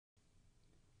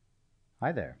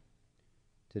Hi there.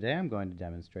 Today I'm going to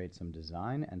demonstrate some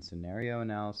design and scenario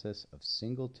analysis of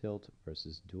single tilt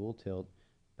versus dual tilt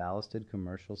ballasted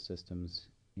commercial systems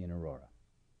in Aurora.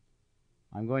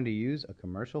 I'm going to use a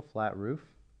commercial flat roof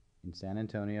in San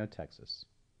Antonio, Texas.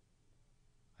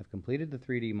 I've completed the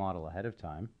 3D model ahead of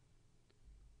time,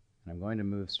 and I'm going to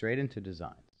move straight into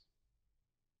designs.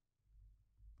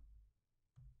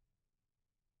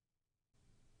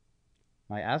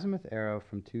 My azimuth arrow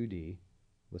from 2D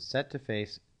was set to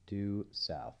face due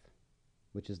south,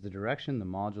 which is the direction the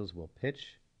modules will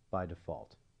pitch by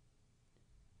default.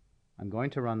 I'm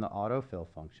going to run the autofill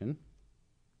function,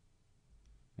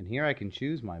 and here I can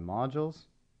choose my modules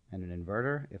and an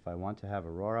inverter if I want to have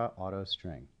Aurora auto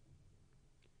string.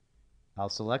 I'll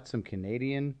select some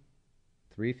Canadian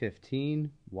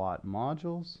 315 watt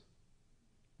modules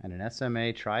and an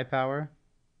SMA tri-power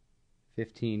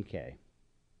 15K.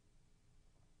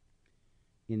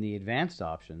 In the advanced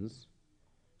options,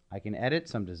 I can edit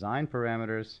some design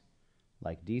parameters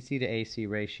like DC to AC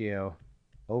ratio,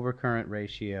 overcurrent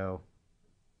ratio,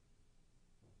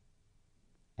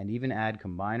 and even add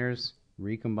combiners,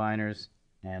 recombiners,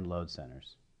 and load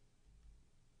centers.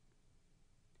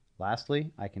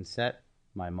 Lastly, I can set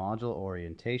my module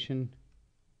orientation,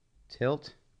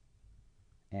 tilt,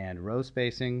 and row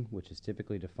spacing, which is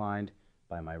typically defined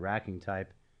by my racking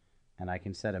type, and I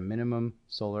can set a minimum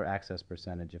solar access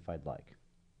percentage if I'd like.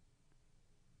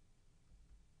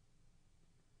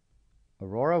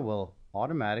 Aurora will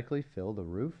automatically fill the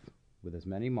roof with as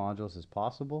many modules as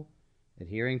possible,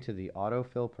 adhering to the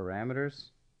autofill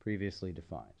parameters previously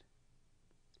defined.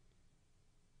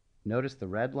 Notice the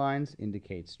red lines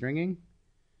indicate stringing,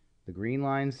 the green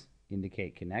lines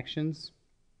indicate connections,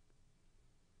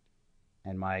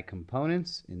 and my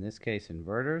components, in this case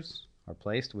inverters, are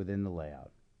placed within the layout.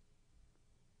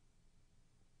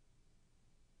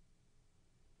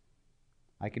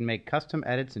 I can make custom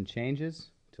edits and changes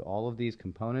to all of these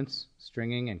components,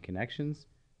 stringing, and connections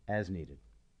as needed.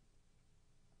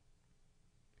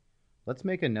 Let's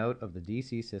make a note of the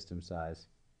DC system size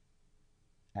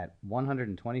at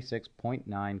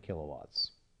 126.9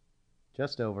 kilowatts,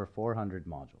 just over 400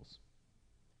 modules.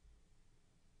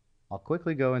 I'll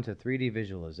quickly go into 3D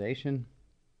visualization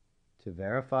to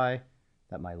verify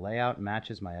that my layout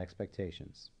matches my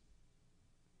expectations.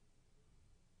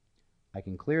 I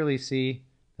can clearly see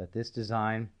that this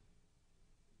design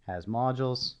has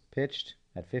modules pitched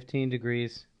at 15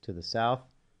 degrees to the south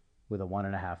with a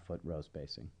 1.5 foot row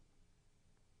spacing.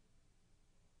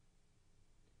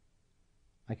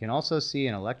 I can also see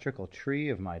an electrical tree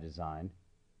of my design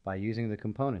by using the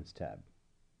Components tab.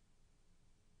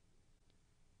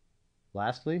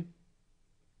 Lastly,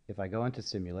 if I go into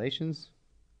Simulations,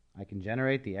 I can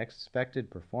generate the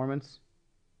expected performance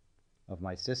of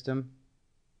my system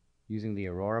using the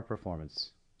Aurora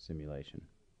performance simulation.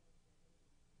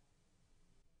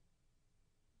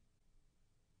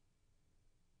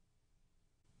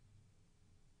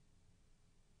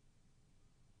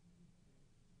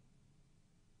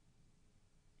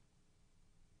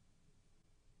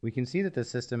 We can see that the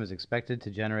system is expected to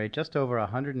generate just over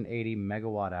 180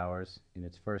 megawatt hours in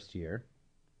its first year.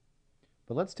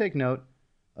 But let's take note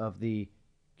of the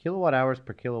kilowatt hours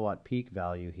per kilowatt peak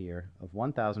value here of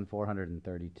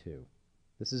 1,432.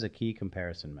 This is a key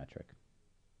comparison metric.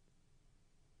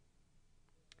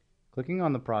 Clicking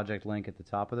on the project link at the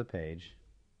top of the page,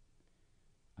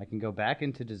 I can go back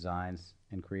into designs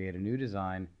and create a new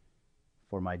design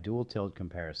for my dual tilt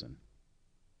comparison.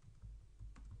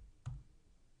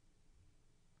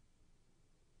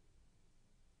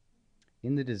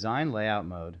 In the design layout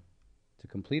mode, to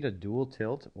complete a dual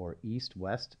tilt or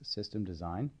east-west system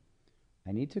design,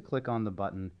 I need to click on the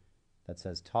button that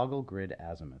says Toggle Grid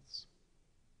Azimuths.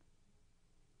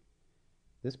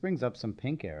 This brings up some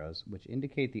pink arrows which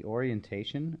indicate the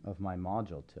orientation of my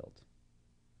module tilt.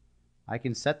 I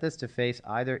can set this to face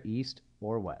either east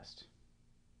or west.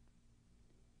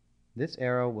 This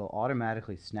arrow will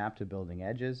automatically snap to building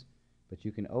edges, but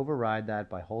you can override that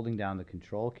by holding down the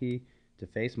Control key to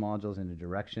face modules in a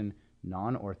direction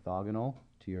non-orthogonal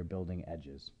to your building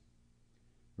edges.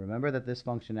 Remember that this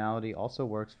functionality also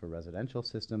works for residential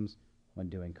systems when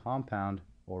doing compound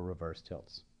or reverse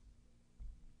tilts.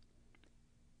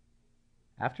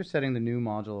 After setting the new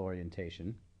module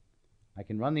orientation, I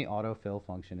can run the autofill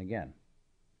function again.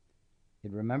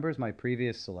 It remembers my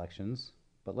previous selections,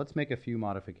 but let's make a few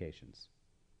modifications.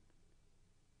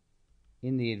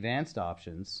 In the advanced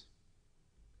options,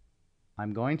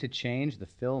 I'm going to change the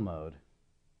fill mode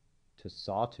to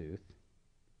sawtooth,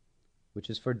 which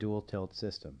is for dual tilt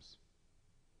systems.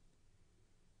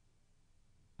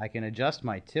 I can adjust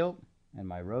my tilt and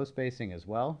my row spacing as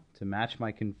well to match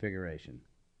my configuration.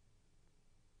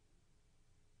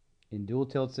 In dual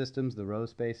tilt systems, the row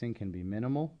spacing can be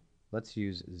minimal. Let's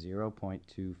use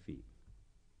 0.2 feet.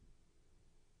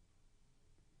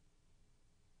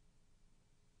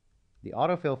 The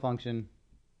autofill function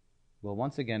will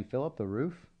once again fill up the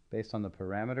roof based on the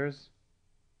parameters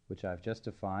which I've just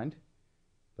defined,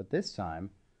 but this time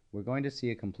we're going to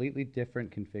see a completely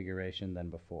different configuration than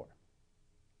before.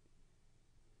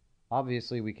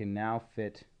 Obviously, we can now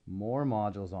fit more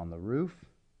modules on the roof,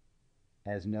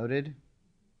 as noted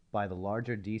by the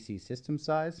larger DC system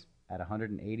size at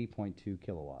 180.2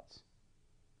 kilowatts.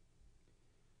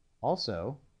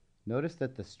 Also, notice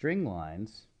that the string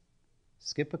lines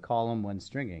skip a column when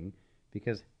stringing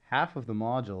because half of the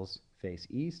modules face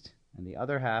east and the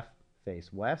other half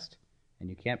face west, and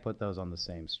you can't put those on the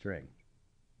same string.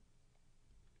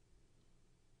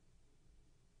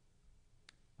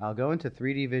 I'll go into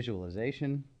 3D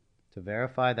visualization to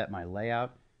verify that my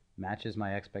layout matches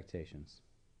my expectations.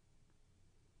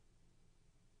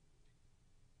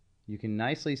 You can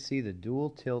nicely see the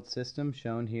dual tilt system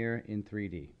shown here in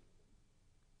 3D,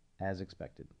 as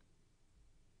expected.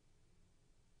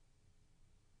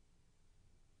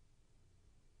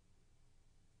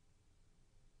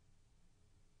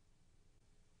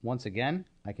 Once again,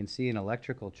 I can see an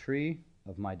electrical tree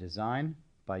of my design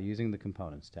by using the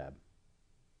Components tab.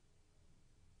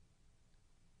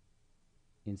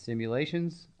 In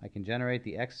simulations, I can generate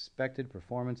the expected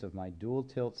performance of my dual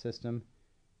tilt system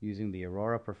using the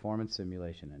Aurora Performance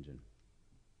Simulation Engine.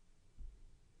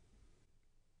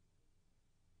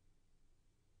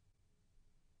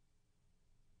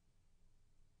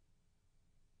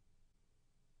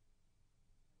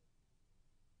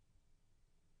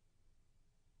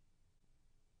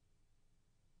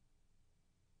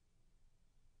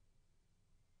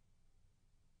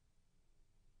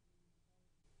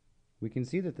 We can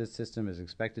see that this system is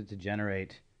expected to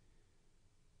generate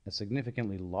a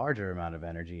significantly larger amount of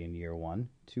energy in year one,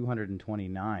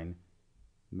 229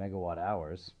 megawatt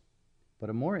hours,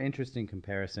 but a more interesting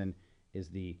comparison is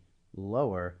the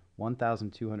lower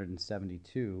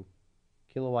 1,272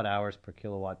 kilowatt hours per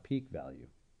kilowatt peak value.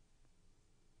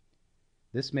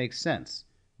 This makes sense.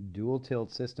 Dual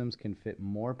tilt systems can fit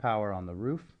more power on the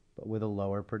roof, but with a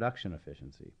lower production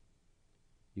efficiency.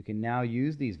 You can now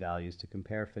use these values to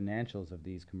compare financials of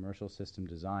these commercial system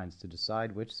designs to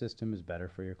decide which system is better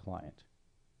for your client.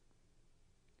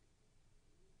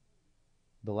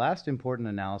 The last important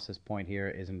analysis point here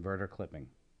is inverter clipping.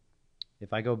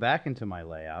 If I go back into my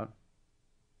layout,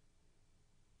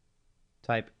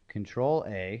 type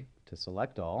Control-A to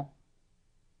select all,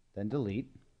 then delete,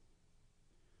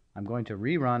 I'm going to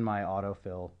rerun my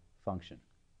autofill function.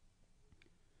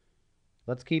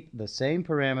 Let's keep the same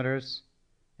parameters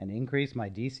and increase my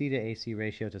DC to AC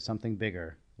ratio to something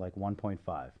bigger, like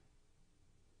 1.5.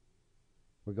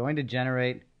 We're going to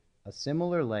generate a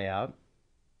similar layout,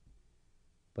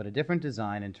 but a different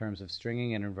design in terms of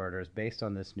stringing and inverters based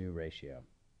on this new ratio.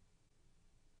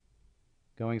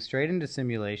 Going straight into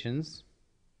simulations,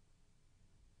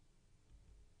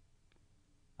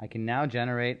 I can now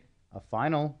generate a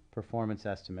final performance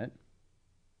estimate,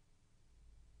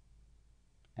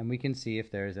 and we can see if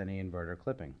there is any inverter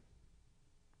clipping.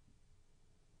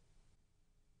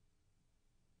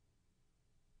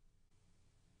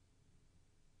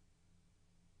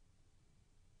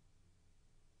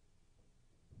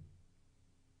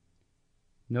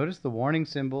 Notice the warning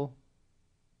symbol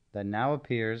that now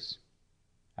appears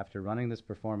after running this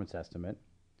performance estimate.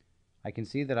 I can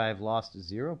see that I have lost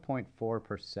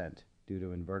 0.4% due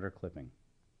to inverter clipping.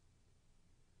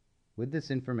 With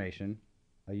this information,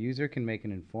 a user can make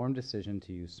an informed decision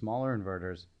to use smaller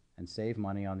inverters and save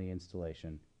money on the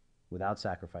installation without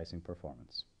sacrificing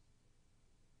performance.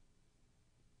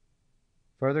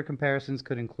 Further comparisons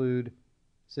could include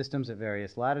systems at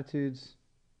various latitudes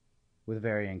with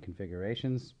varying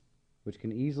configurations, which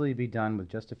can easily be done with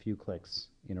just a few clicks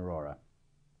in Aurora.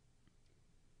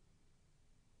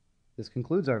 This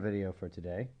concludes our video for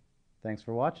today. Thanks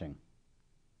for watching.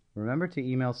 Remember to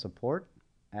email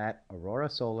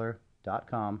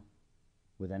support@aurorasolar.com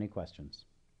with any questions.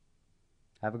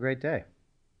 Have a great day.